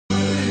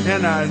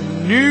and I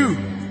knew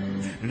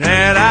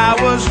that I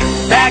was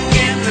back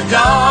in the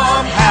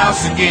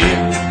doghouse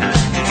again,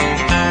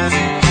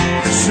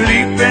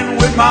 sleeping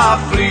with my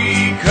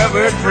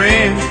flea-covered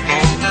friend.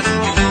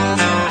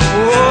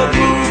 Oh,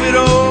 move it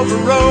over,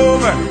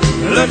 Rover,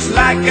 looks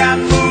like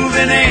I'm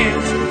moving in,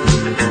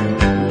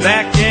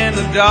 back in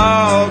the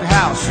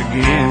doghouse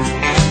again.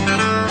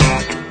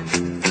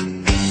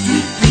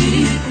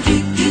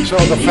 So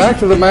the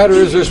fact of the matter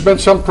is there's been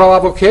some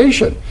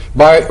provocation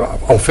by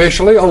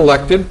officially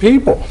elected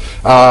people.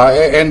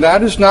 And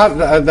that's not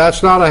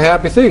a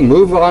happy thing.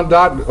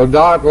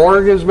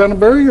 MoveOn.org has been a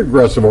very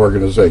aggressive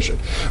organization.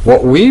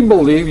 What we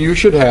believe you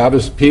should have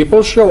is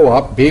people show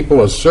up,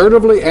 people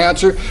assertively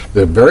answer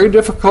the very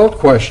difficult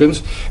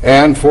questions,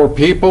 and for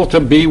people to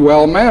be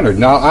well-mannered.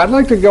 Now, I'd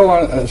like to go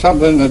on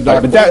something that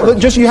Dr.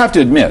 Just you have to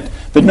admit,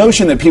 the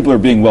notion that people are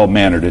being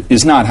well-mannered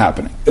is not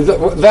happening.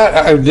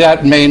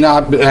 That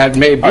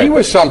may be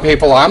with some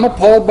people. I'm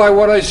appalled by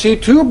what I see,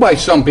 too, by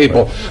some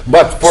people.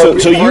 But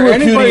so you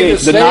repudiate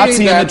the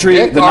Nazi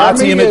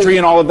imagery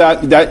and all of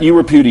that. That you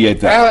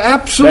repudiate that.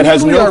 Absolutely, that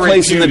has no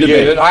place in the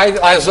debate.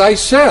 As I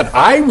said,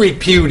 I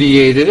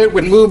repudiated it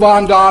when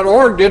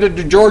MoveOn.org did it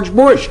to George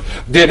Bush.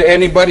 Did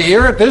anybody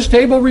here at this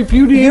table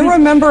repudiate it? You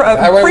remember?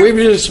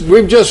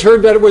 We've just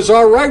heard that it was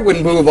all right when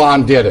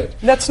MoveOn did it.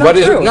 That's not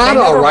true. But it's not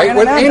all right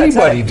when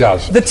anybody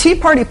does it. The Tea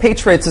Party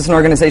Patriots is an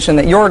organization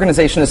that your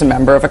organization is a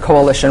member of a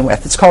coalition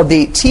with. It's called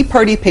the Tea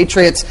Party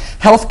Patriots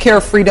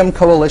Healthcare Freedom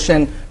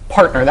Coalition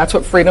Partner. That's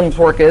what Freedom's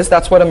work is.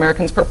 That's what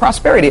Americans for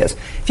Prosperity is.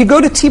 If you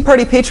go to Tea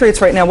Party Patriots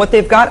right now, what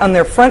they've got on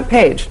their front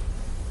page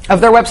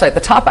of their website, the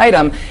top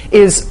item,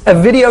 is a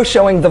video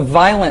showing the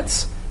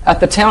violence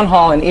at the town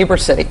hall in Ybor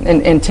City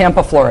in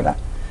Tampa, Florida.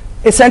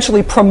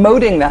 Essentially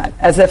promoting that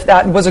as if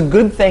that was a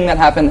good thing that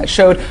happened, that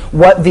showed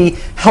what the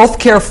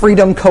Healthcare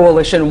Freedom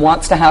Coalition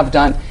wants to have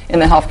done in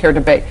the healthcare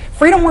debate.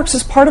 Freedom Works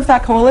is part of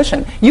that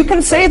coalition. You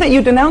can say that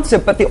you denounce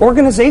it, but the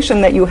organization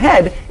that you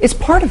head is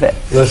part of it.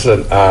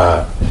 Listen,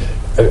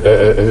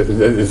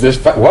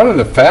 one of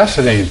the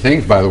fascinating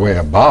things, by the way,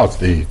 about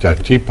the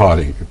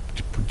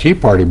Tea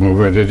Party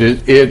movement, it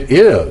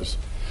is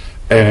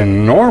an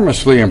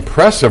enormously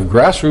impressive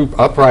grassroots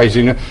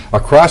uprising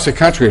across the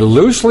country,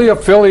 loosely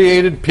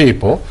affiliated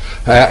people,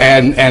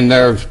 and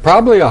there's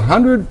probably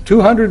 100,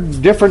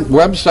 200 different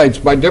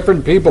websites by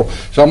different people.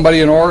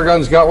 Somebody in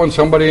Oregon's got one,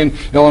 somebody in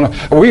Illinois.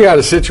 We had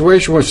a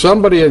situation with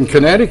somebody in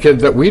Connecticut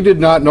that we did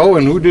not know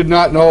and who did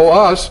not know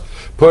us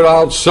put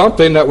out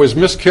something that was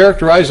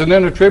mischaracterized and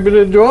then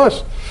attributed to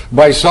us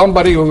by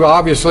somebody who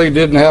obviously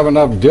didn't have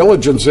enough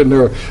diligence in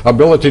their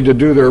ability to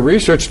do their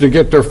research to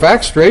get their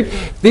facts straight.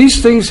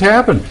 These things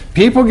happen.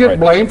 People get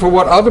blamed for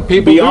what other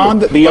people do.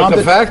 But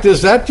the fact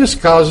is that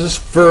just causes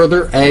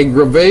further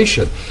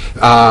aggravation.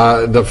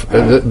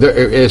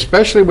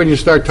 Especially when you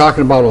start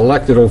talking about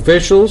elected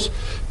officials,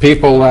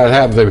 people that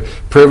have the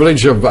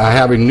privilege of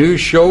having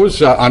news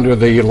shows under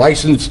the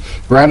license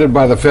granted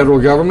by the federal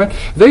government,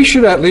 they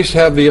should at least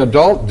have the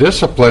adult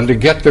discipline to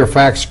get their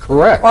facts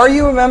correct. Are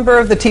you a member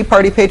of the Tea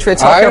Party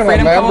Patriots Healthcare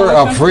Freedom Coalition? I am a member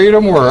of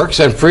Freedom Works,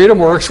 and Freedom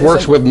Works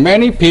works with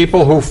many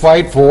people who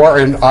fight for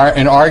and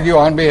argue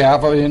on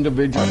behalf of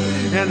individuals.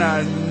 And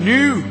I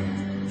knew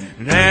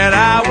that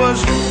I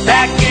was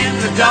back in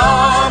the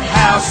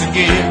doghouse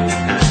again,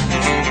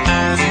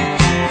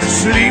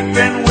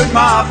 sleeping with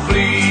my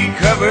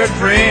flea-covered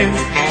friend.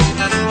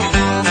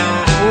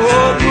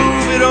 Oh,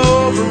 move it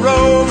over,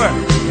 Rover,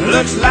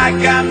 looks like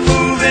I'm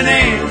moving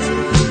in,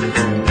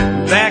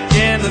 back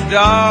in the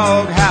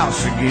doghouse.